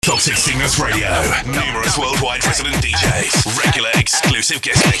Toxic Sickness Radio. Numerous worldwide resident DJs. Regular exclusive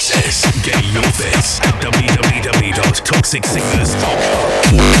guest mixes. Get your fix at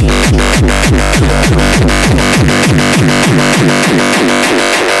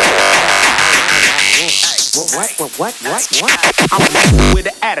What? I'm with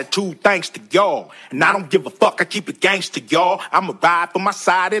an attitude thanks to y'all. And I don't give a fuck, I keep it gangsta, y'all. I'ma ride for my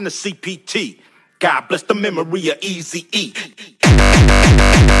side in the CPT. God bless the memory of Eazy-E.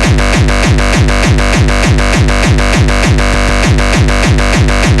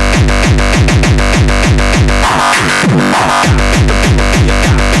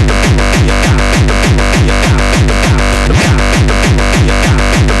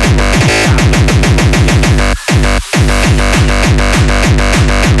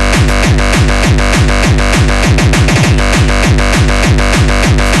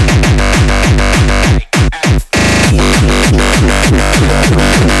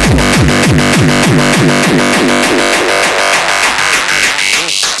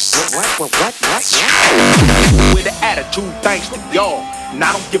 With an attitude thanks to y'all. And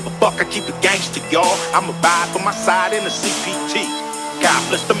I don't give a fuck, I keep it gangsta, y'all. I'ma ride for my side in the CPT. God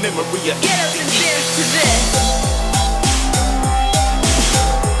bless the memory of Eazy-E. Get up and dance to this.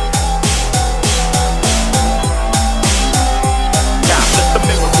 God bless the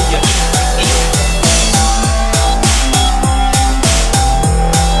memory of Eazy-E.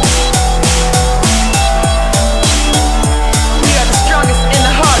 We are the strongest in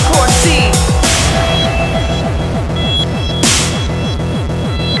the hardcore scene.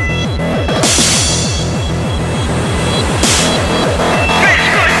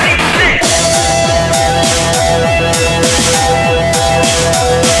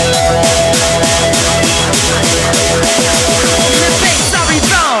 The bass are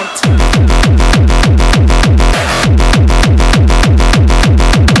rebound.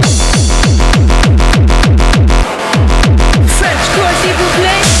 French core, s'il vous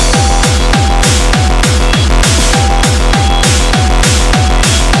plaît.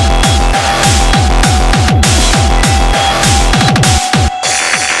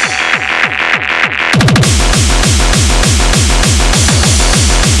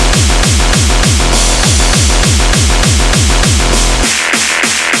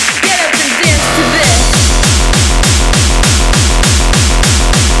 Get up and dance to this.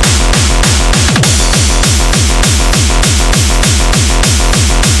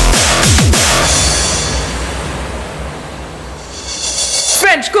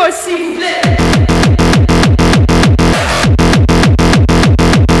 French core, s'il vous plaît.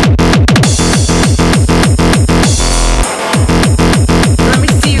 Let me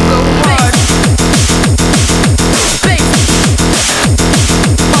see you go hard. Bass.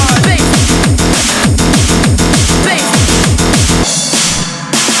 Hard bass. Bass.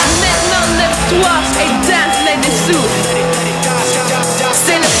 Maintenant lève-toi et danse les dessous.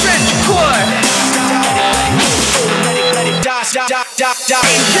 C'est le French core. Et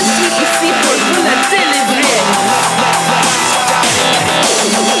je suis ici pour vous la célébrer.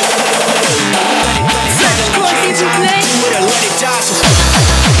 French core, s'il vous plaît.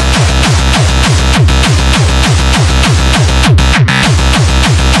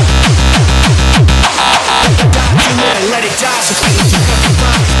 Let it die, so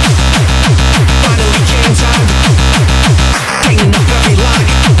finally came time. Cleaning up every line.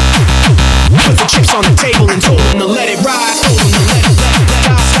 Put the chips on the table and told them to let it ride. Told them to let it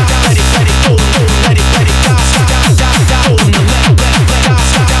die, stop, let it go, let it die, stop, told them to let it die,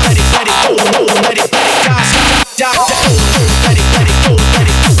 stop, let it go, let it die, stop, let it go, let it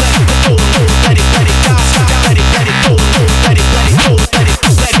go, let it die, stop, let it go, let it go,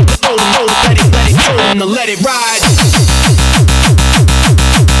 let it go, told them to let it ride.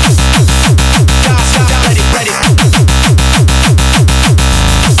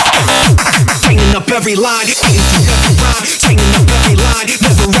 Every line, every rhyme, tightening up every line,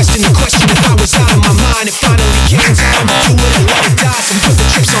 never resting the question if I was out of my mind. It finally came time to do it and let it die. So put the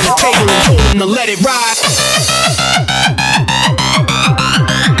chips on the table and told them to let it ride.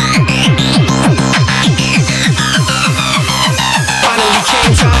 Finally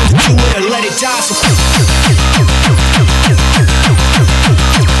came time to do it and let it die. So finally came time to do it.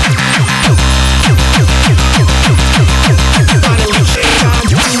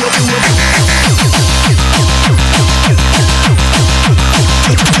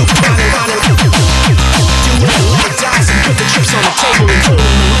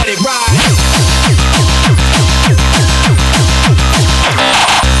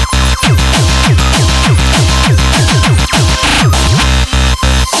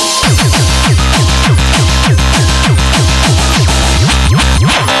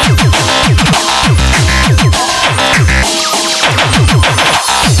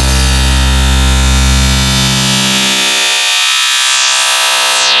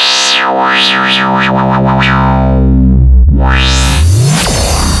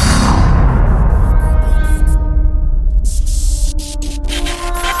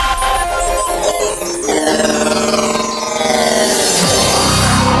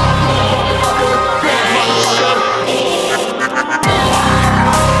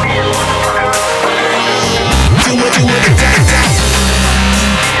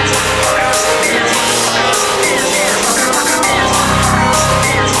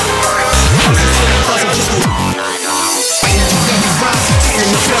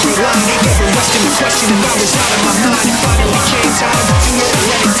 resting the question if I was out of my mind. It finally came time to do it and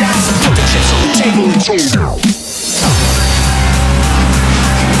let it die. So put the chips on the table and told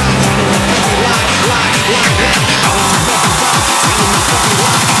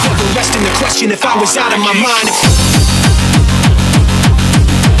never resting the question if I was out of my mind.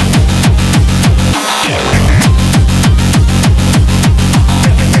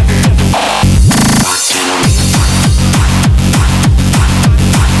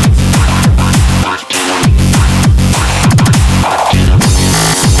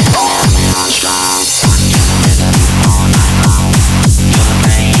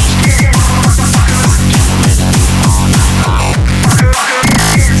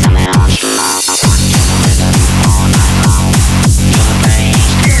 On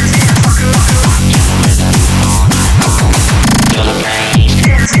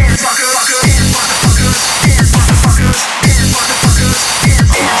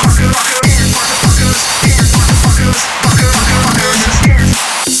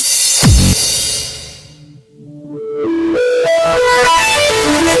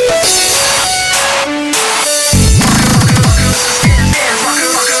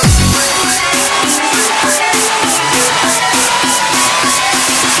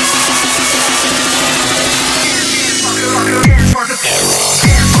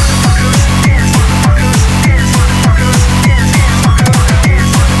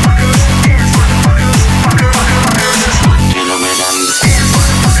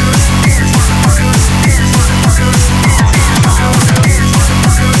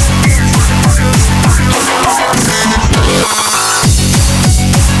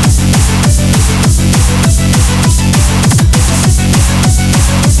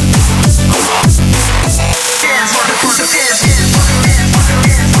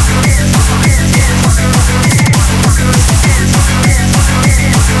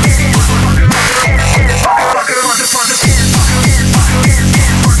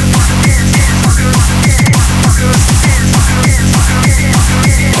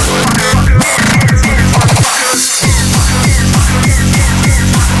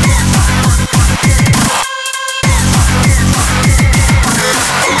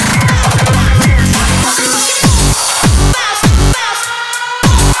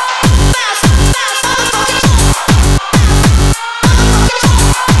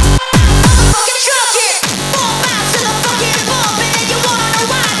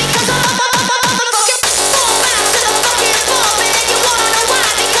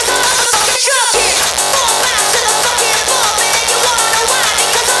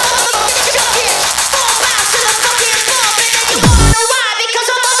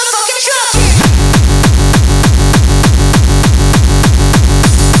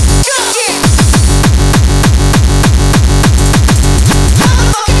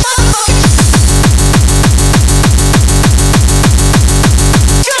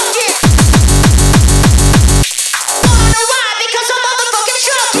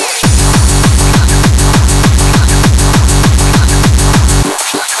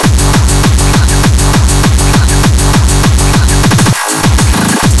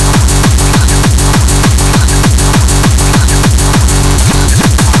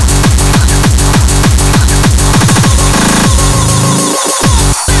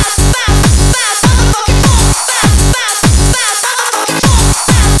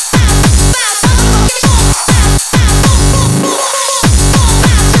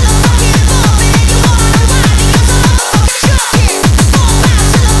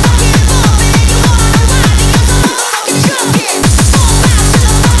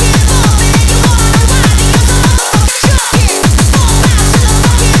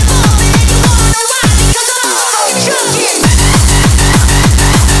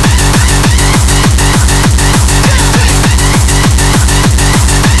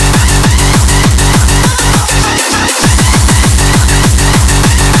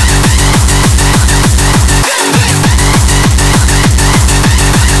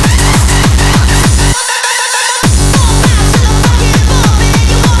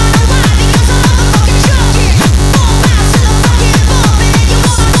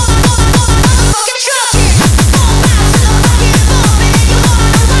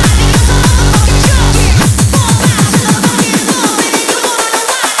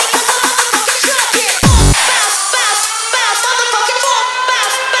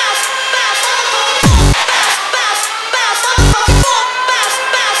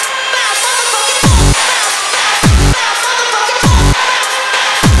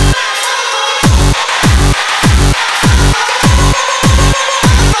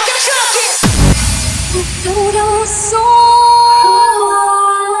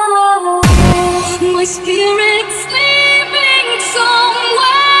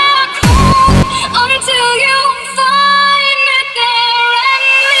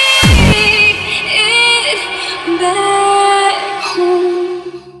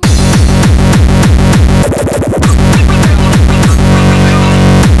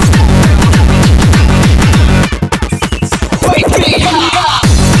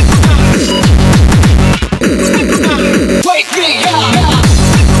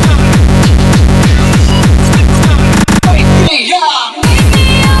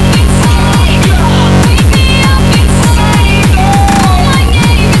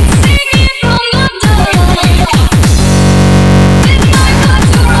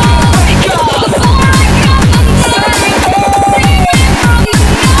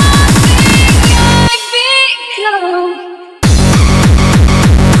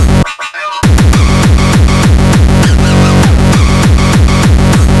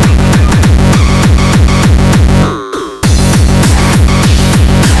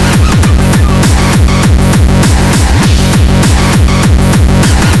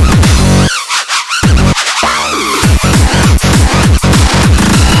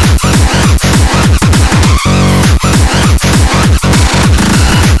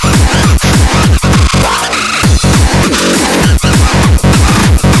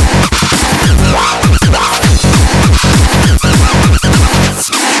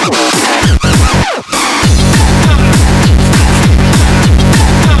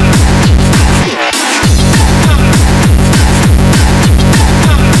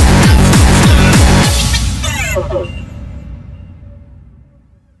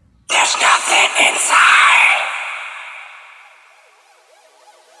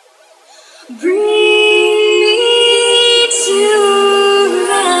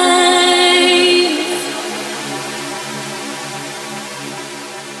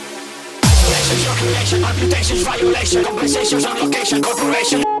your creation, amputations, violation, compensations on location,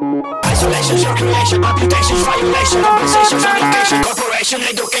 corporation. Isolations, your creation, amputations, violation, compensations on location, corporation,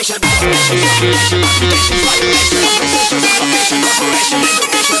 education. Isolations, your creation, amputations, violation, compensations on location, corporation,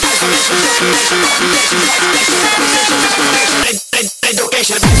 education. Isolations, your creation, amputations, violation, compensations on location,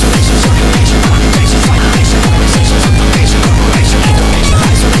 education. Isolations, your creation, amputations, violation, compensations on location, corporation, education.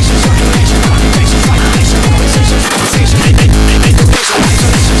 Isolations, your creation, amputations, violation, compensations on location,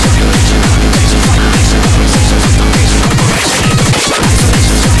 education. Isolations, your creation, amputations, violation, compensations on location, corporation, education.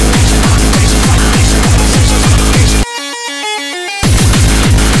 Isolations, your creation, amputations, violation, compensations on location.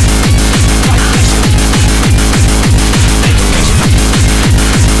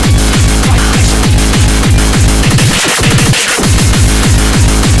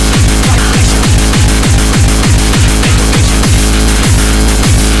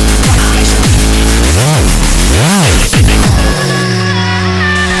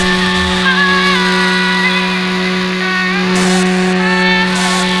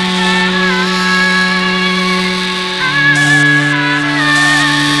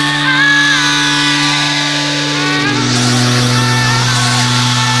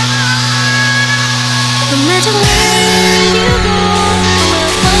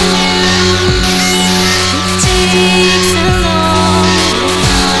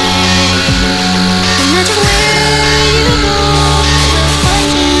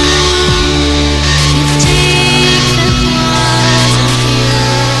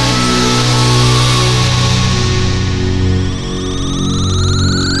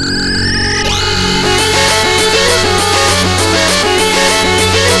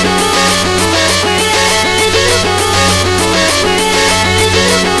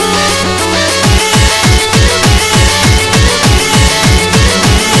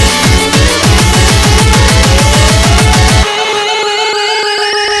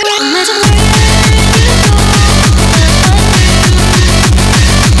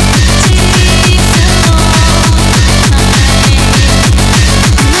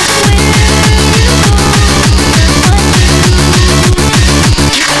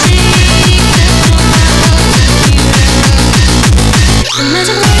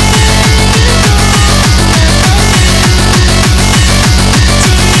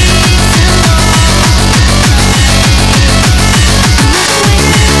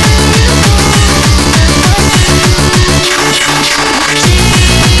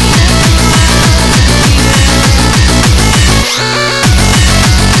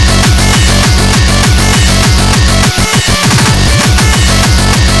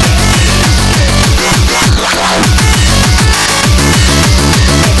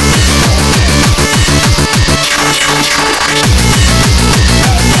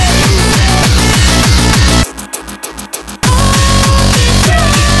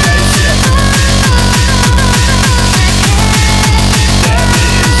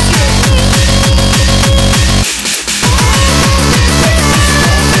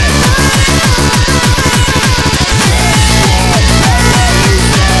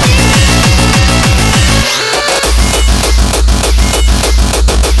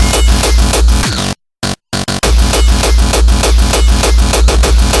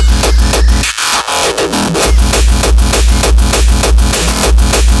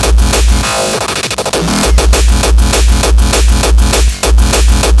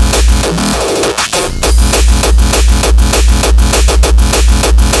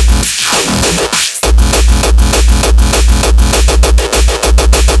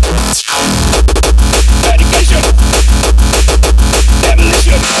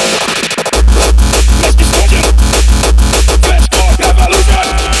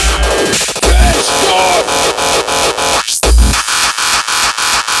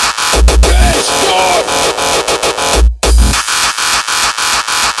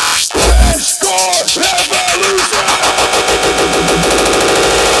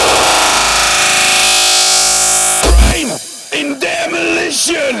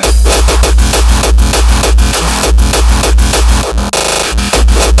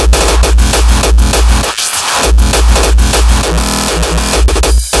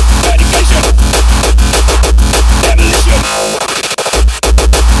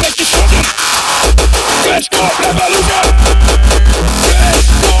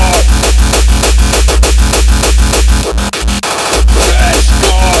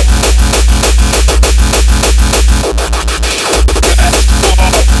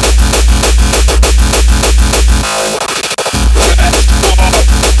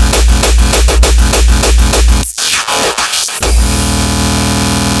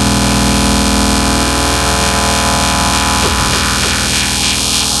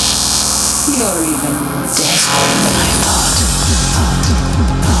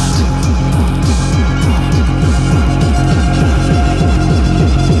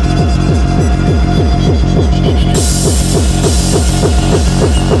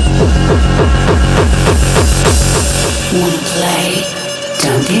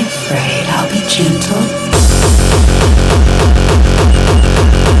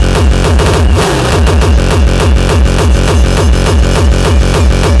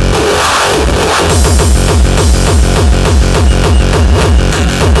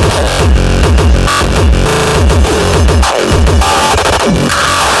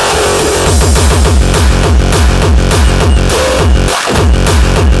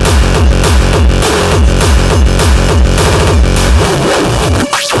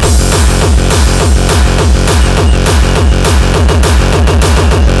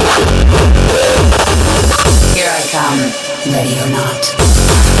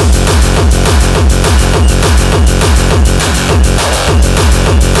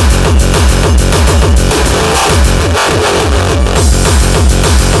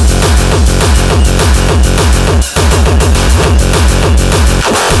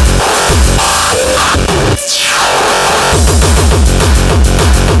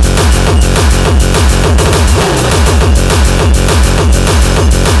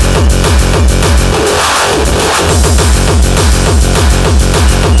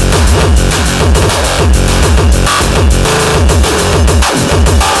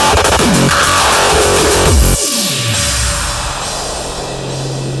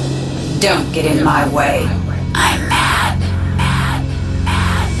 Don't get in my way. I'm mad, mad,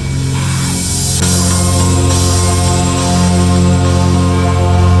 mad, mad.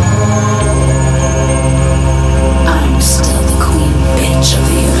 I'm still the queen bitch of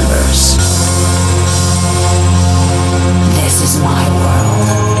the universe. This is my world.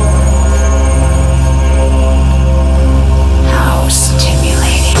 How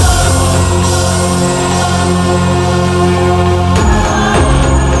stimulating.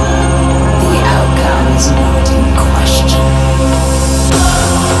 Is not in question.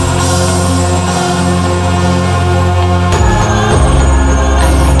 I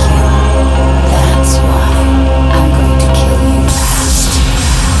like you. That's why I'm going to kill you fast.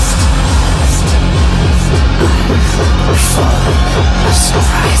 I'm full of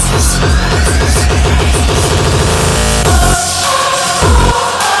surprises.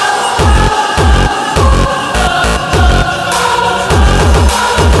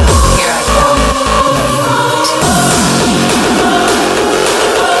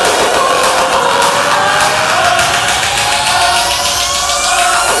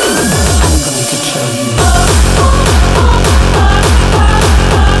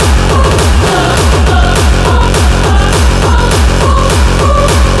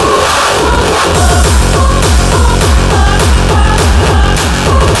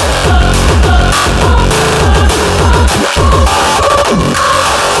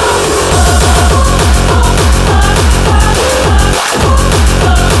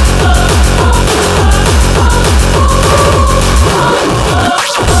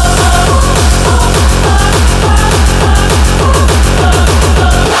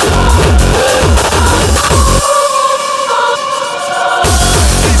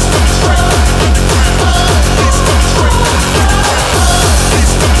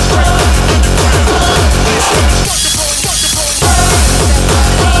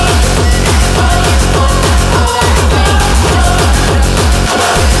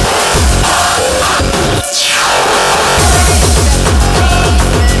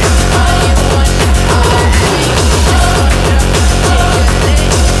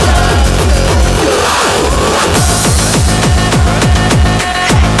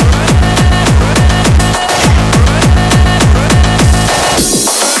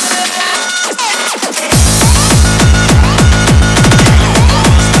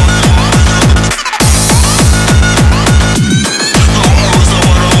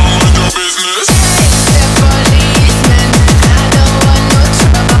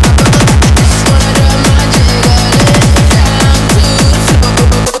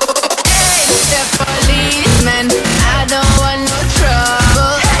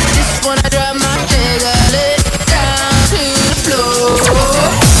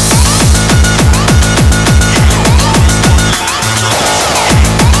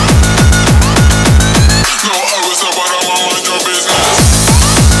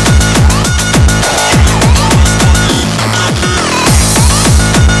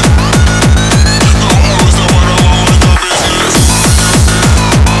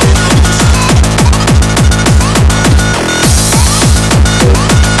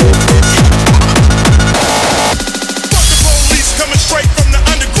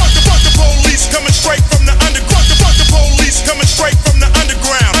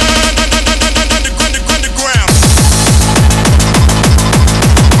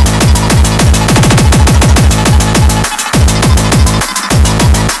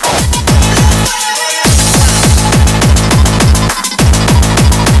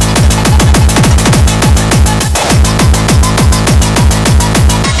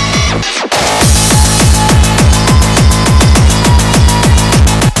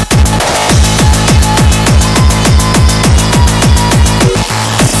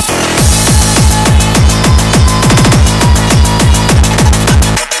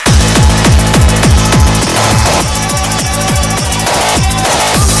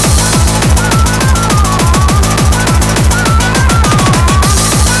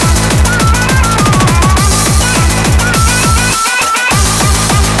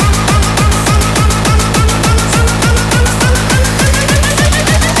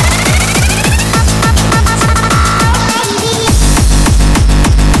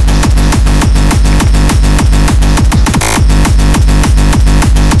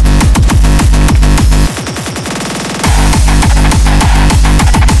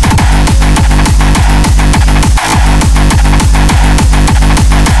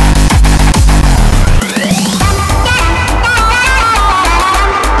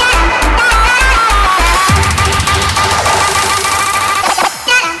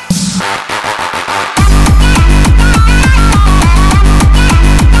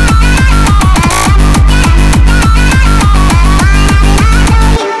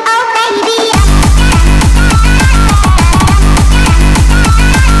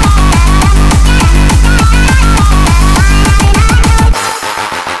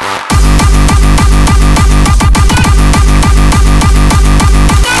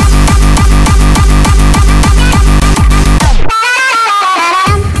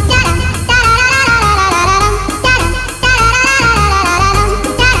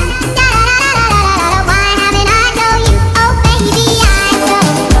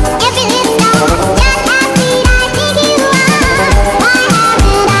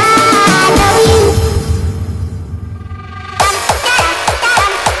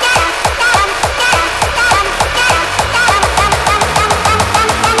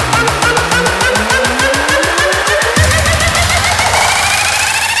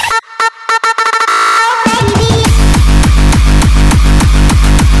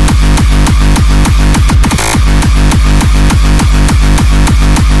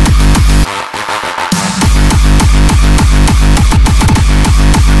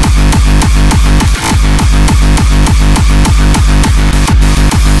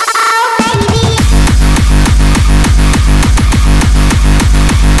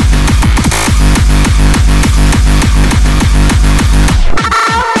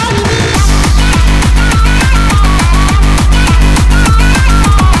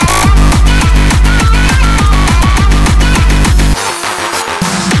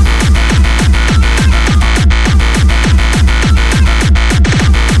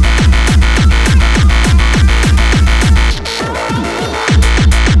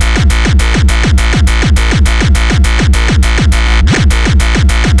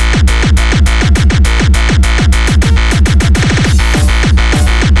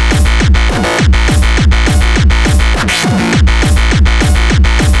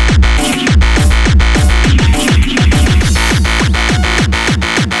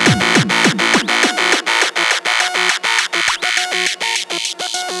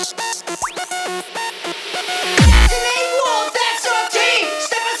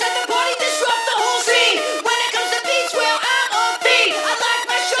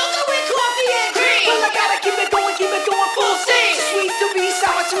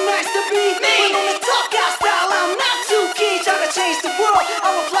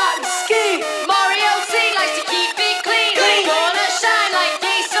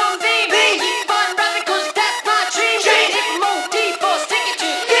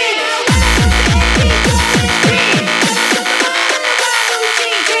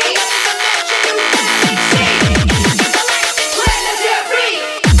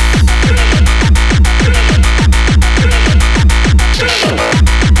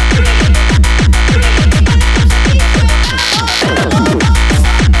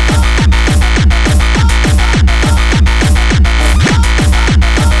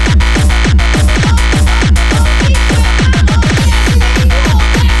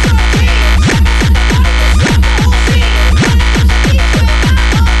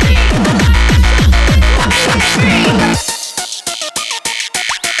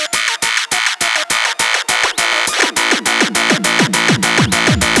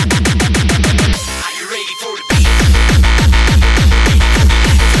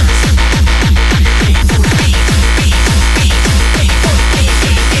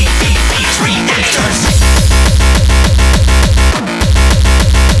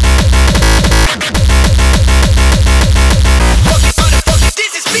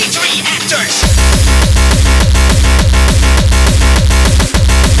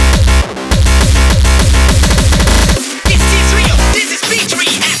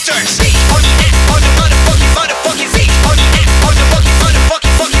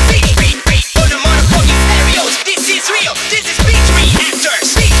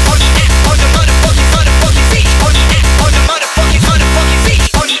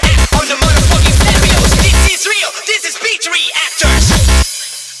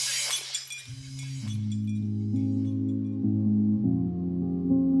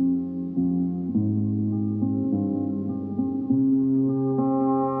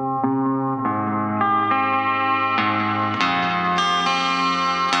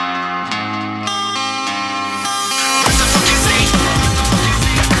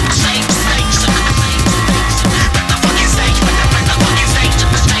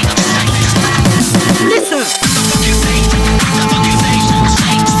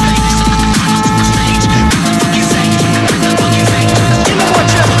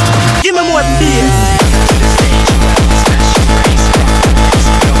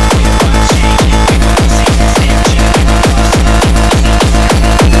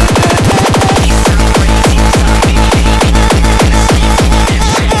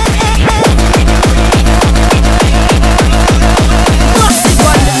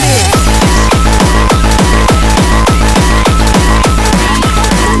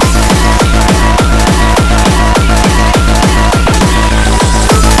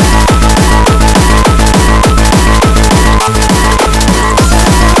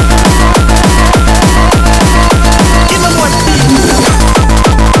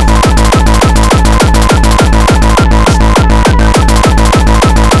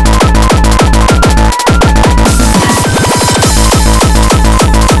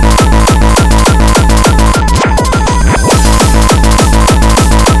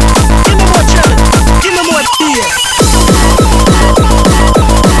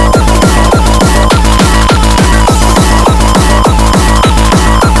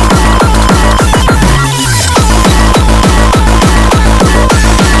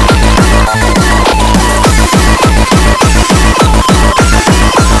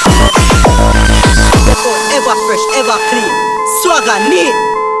 swagger neat,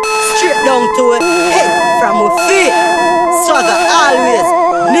 straight down to it, head from our feet. Swagger always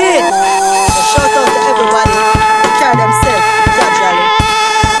neat. So shout out to everybody who carry themselves casually.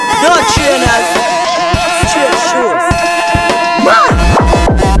 No trainers, straight shoes. Man,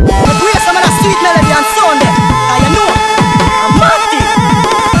 but we have some of that sweet melody and sound there. And you know, I'm Marty.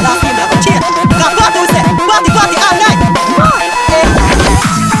 Last name never change. Cause party we say, party all night. Man, hey.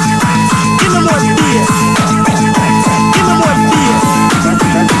 Give me more beers. Give me more beers.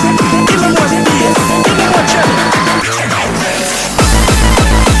 Give me more beers. Give me more cherry. It's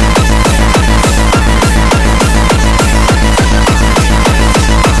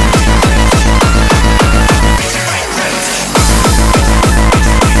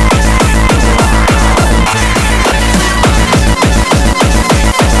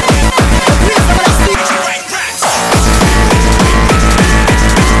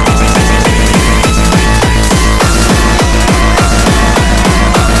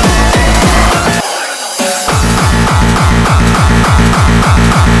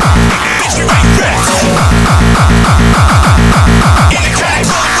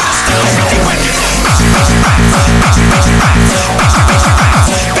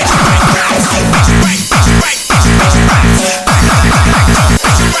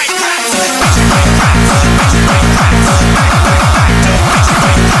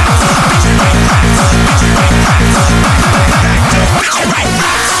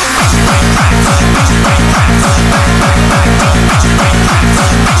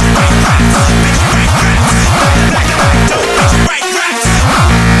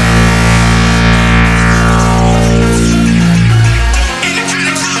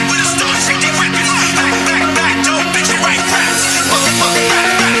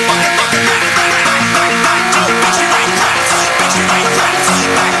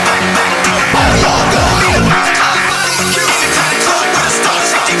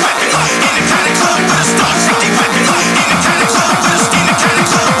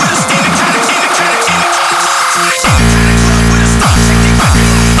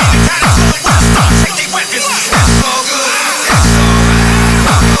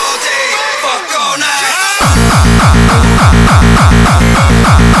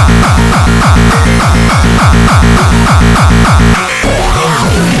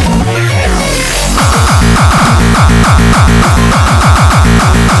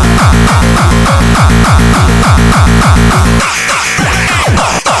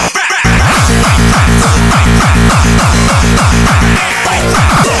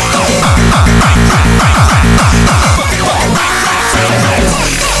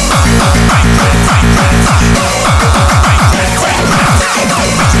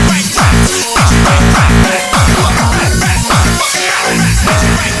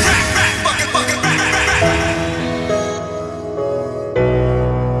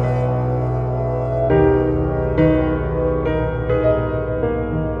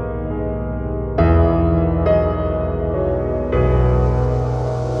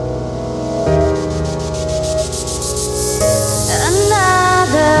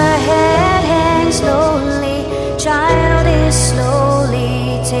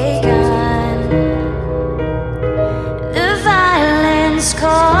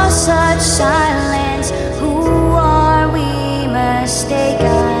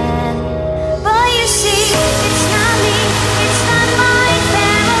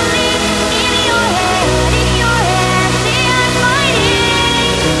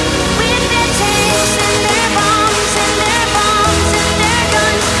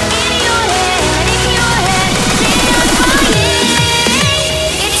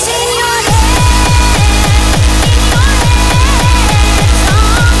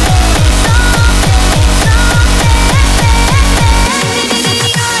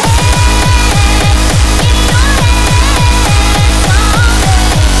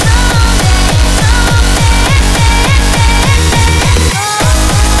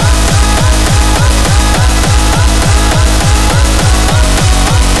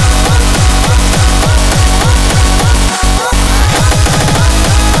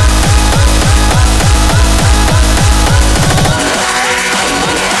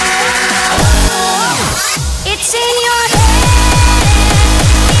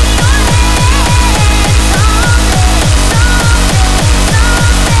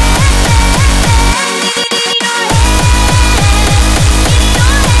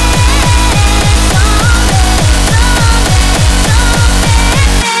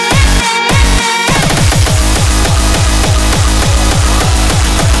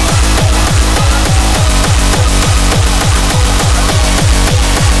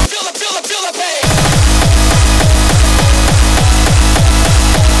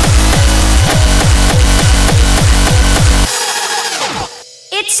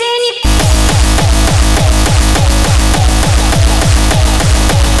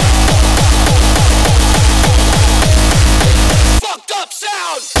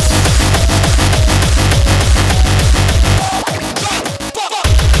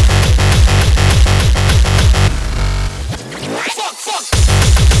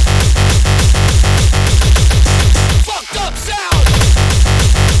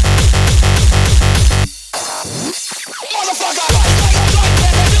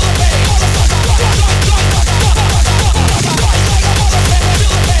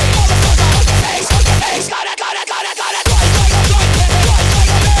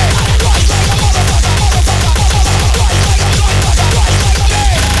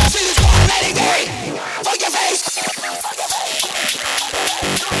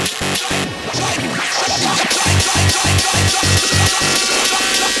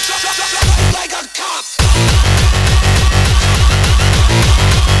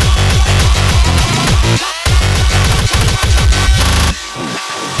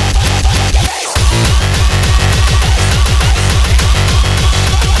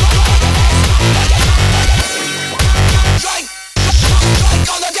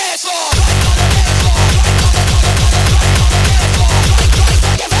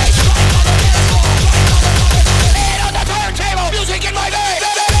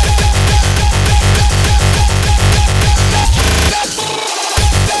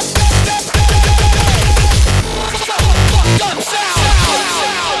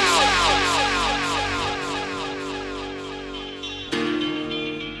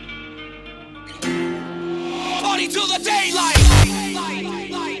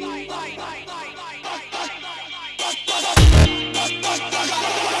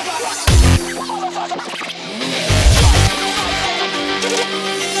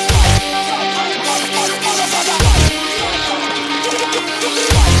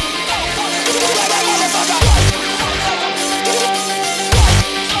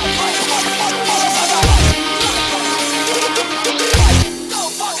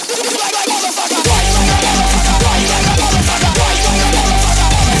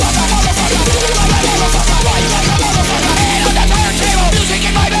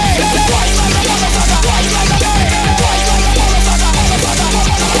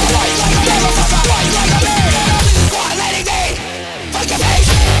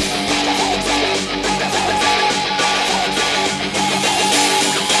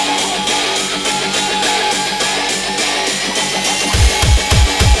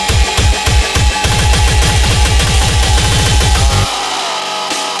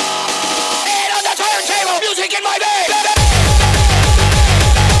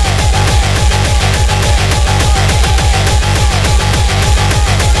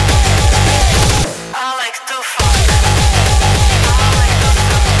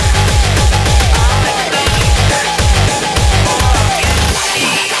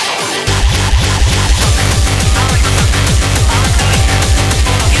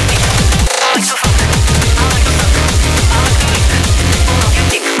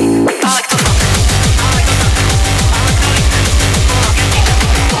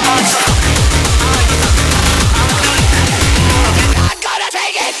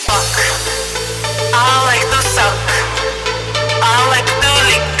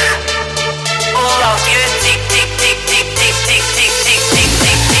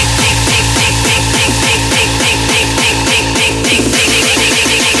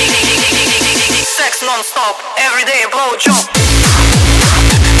non-stop, everyday blow job.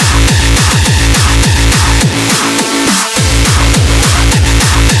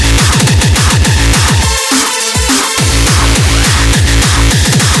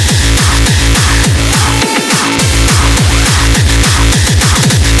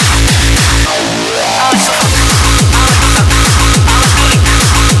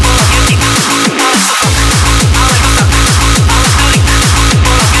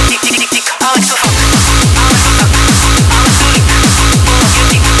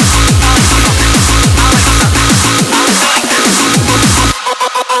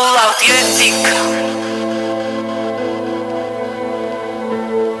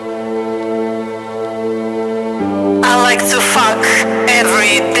 I like to fuck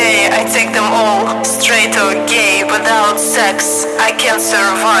every day. I take them all, straight or gay. Without sex, I can't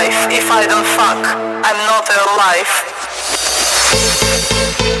survive. If I don't fuck, I'm not alive.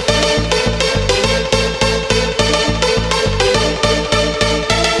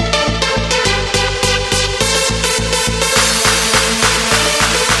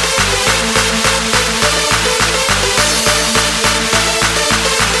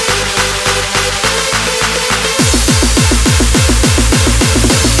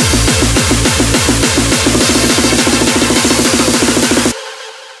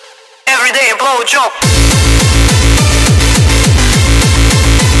 Everyday blow job.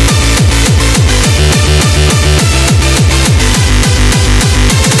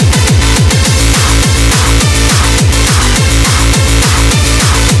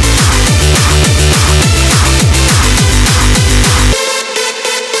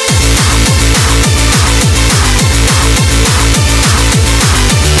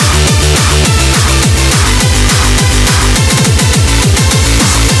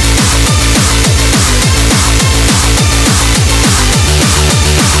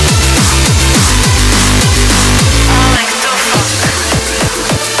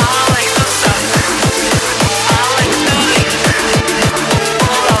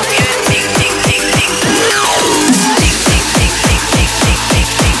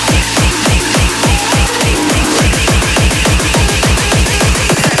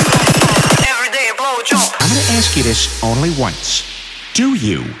 once. Do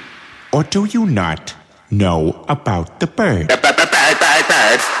you, or do you not, know about the bird? The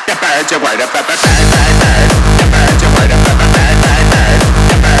birds are white.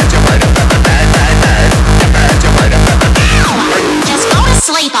 Just go to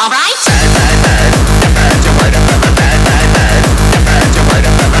sleep, all right?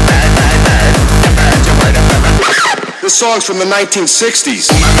 This song's from the 1960s.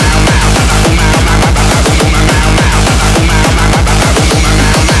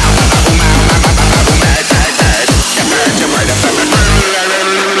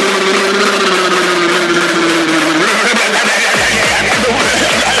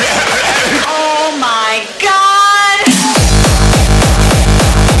 Oh my God!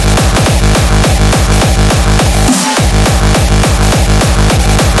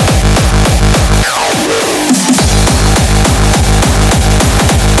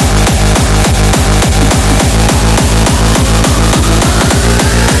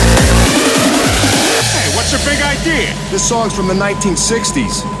 This song's from the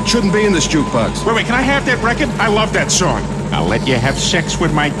 1960s. It shouldn't be in this jukebox. Wait, can I have that record? I love that song. I'll let you have sex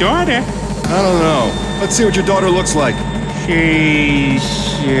with my daughter. I don't know. Let's see what your daughter looks like. She's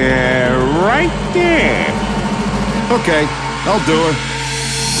right there. Okay, I'll do her.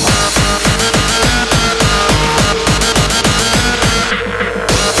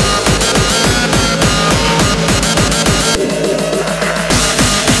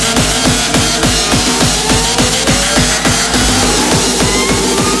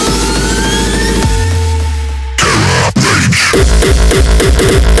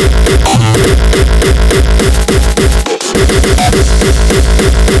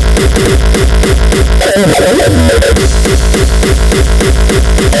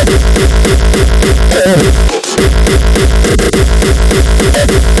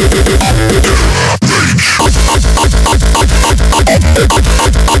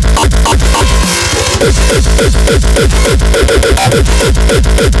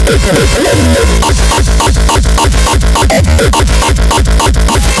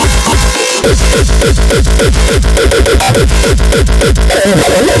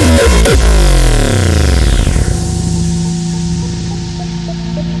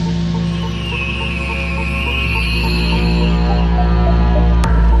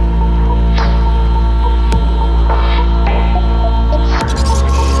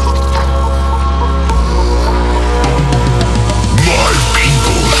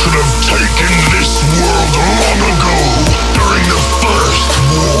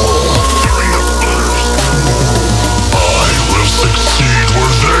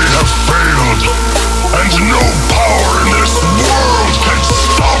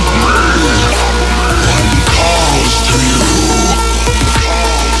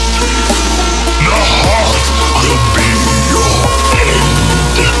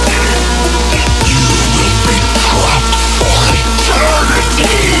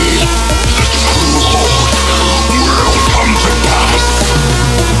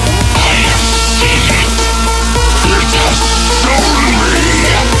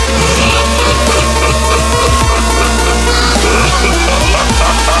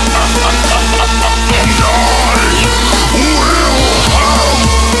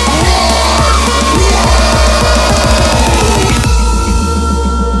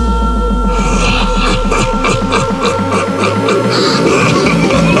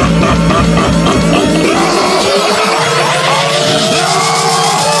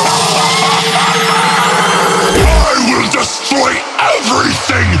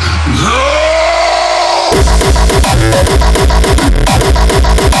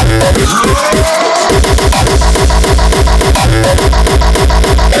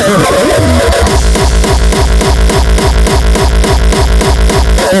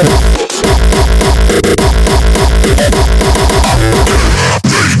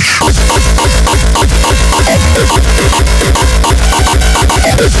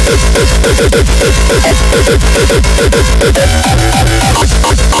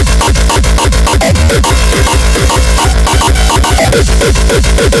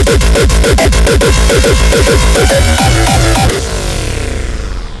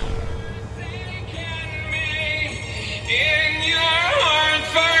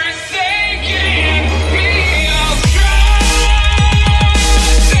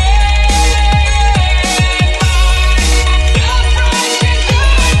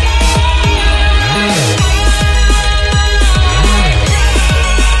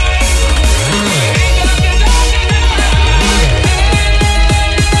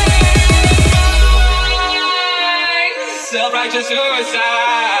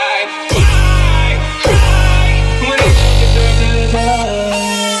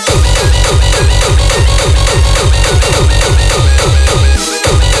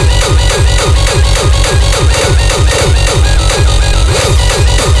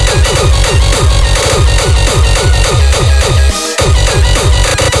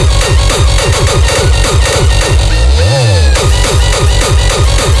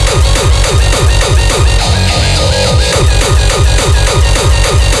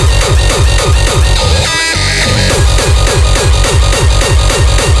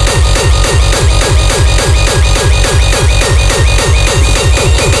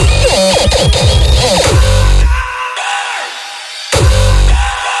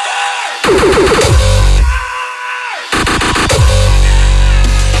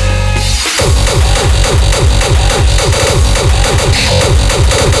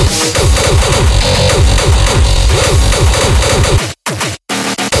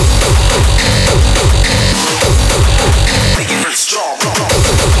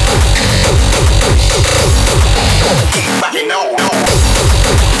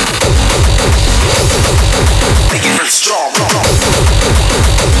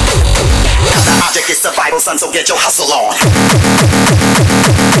 son, so get your hustle on.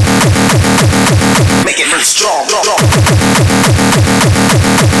 Make it real strong.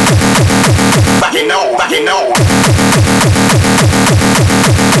 Rockin' on.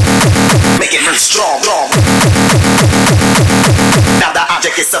 Make it real strong. Now the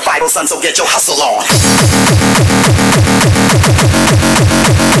object is survival, son, so get your hustle on.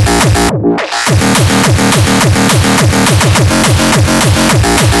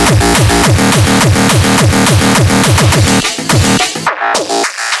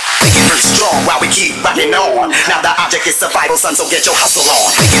 While we keep rocking on. Now the object is survival, son, so get your hustle on.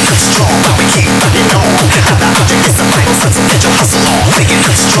 Make it strong while we keep rocking on. Now the object is survival, son, so get your hustle on. Make it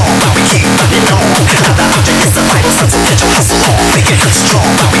strong while we keep rocking on. Now the object is survival, son, so get your hustle on. Make it strong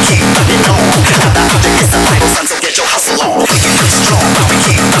while we keep rocking on. Now the object is survival, son, so get your hustle on. Make it strong while we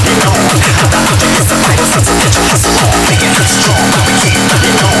keep rocking on. Now the object is survival, son, so get your hustle on. Make it strong while we keep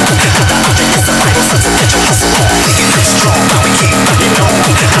rocking on. Now the object is survival, son, so get your hustle on. Make it strong while we keep rocking on.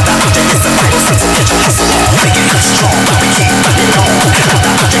 Now the object is survival, son, so get your hustle on. Make it strong while we keep rocking on. Now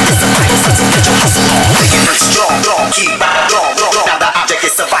the object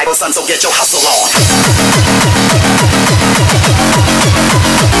is survival, son, so get your hustle on. Make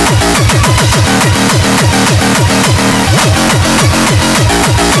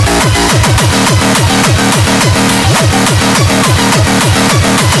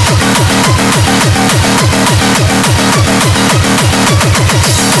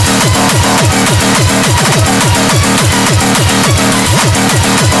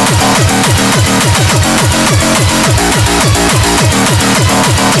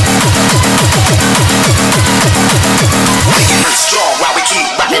it strong,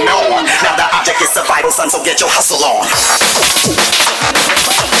 keep rocking on. Now the object is survival, son, so get your hustle on. Son, so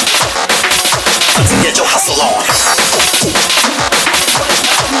get your hustle on. Son, so get your hustle on.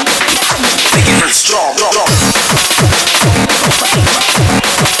 Make it real strong.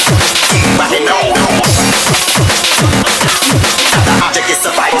 Keep rocking on. Now the object is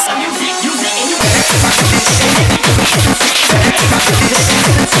survival.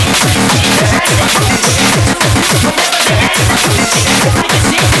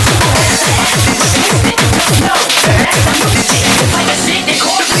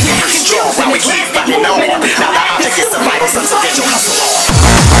 Strong while we keep rocking on. Now the object is survival, son, so get your hustle on.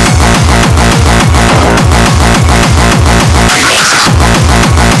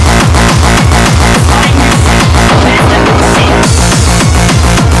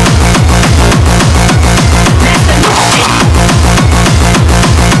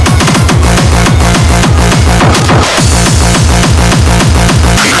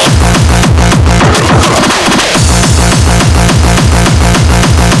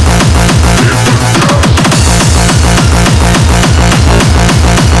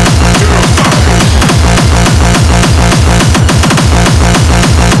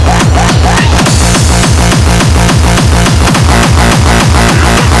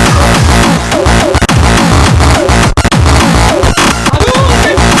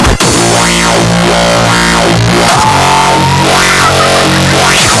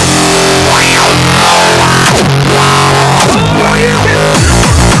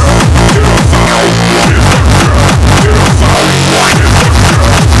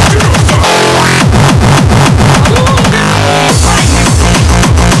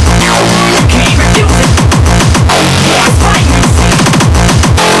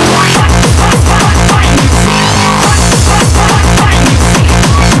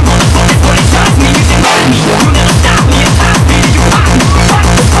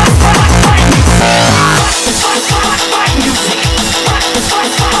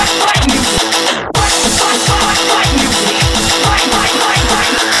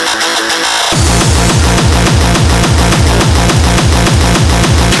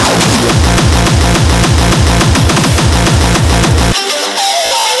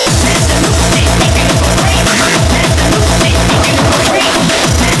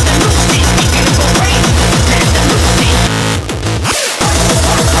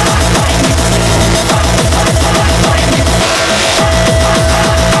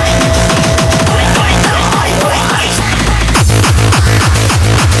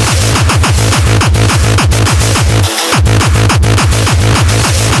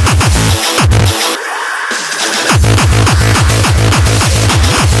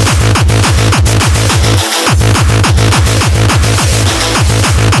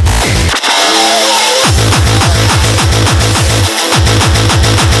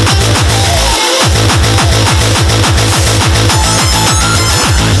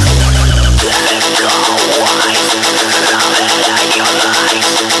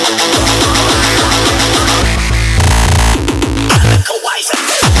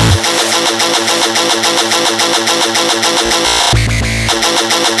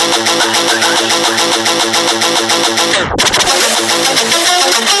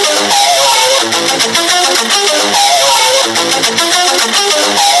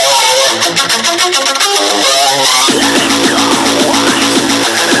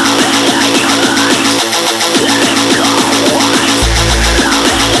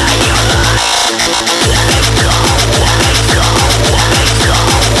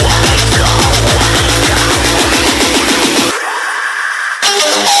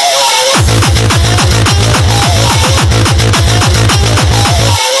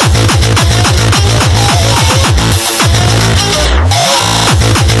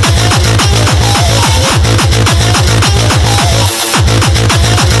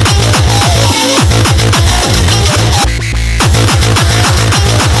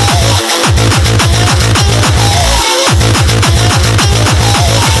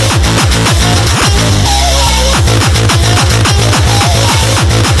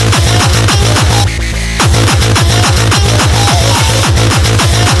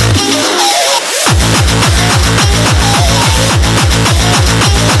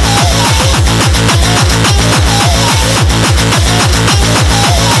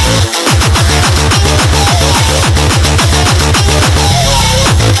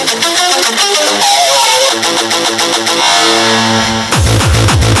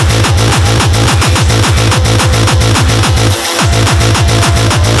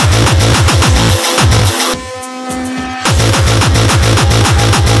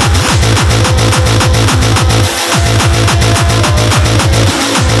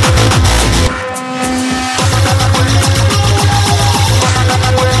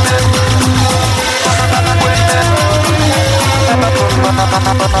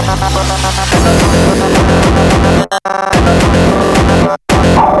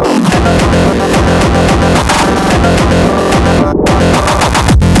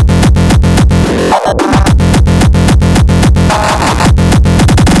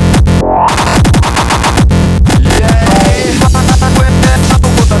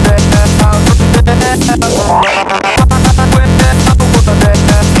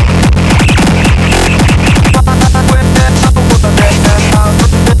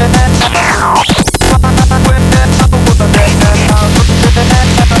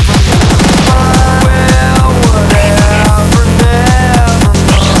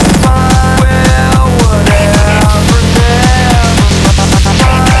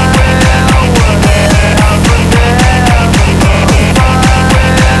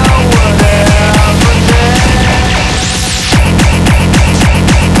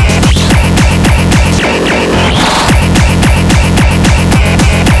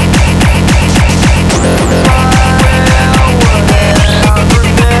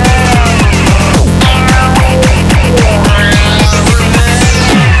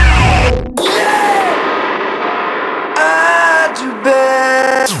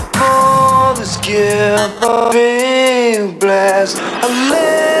 A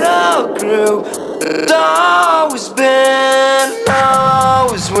little group that's always been,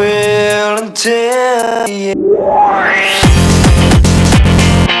 always will until the end.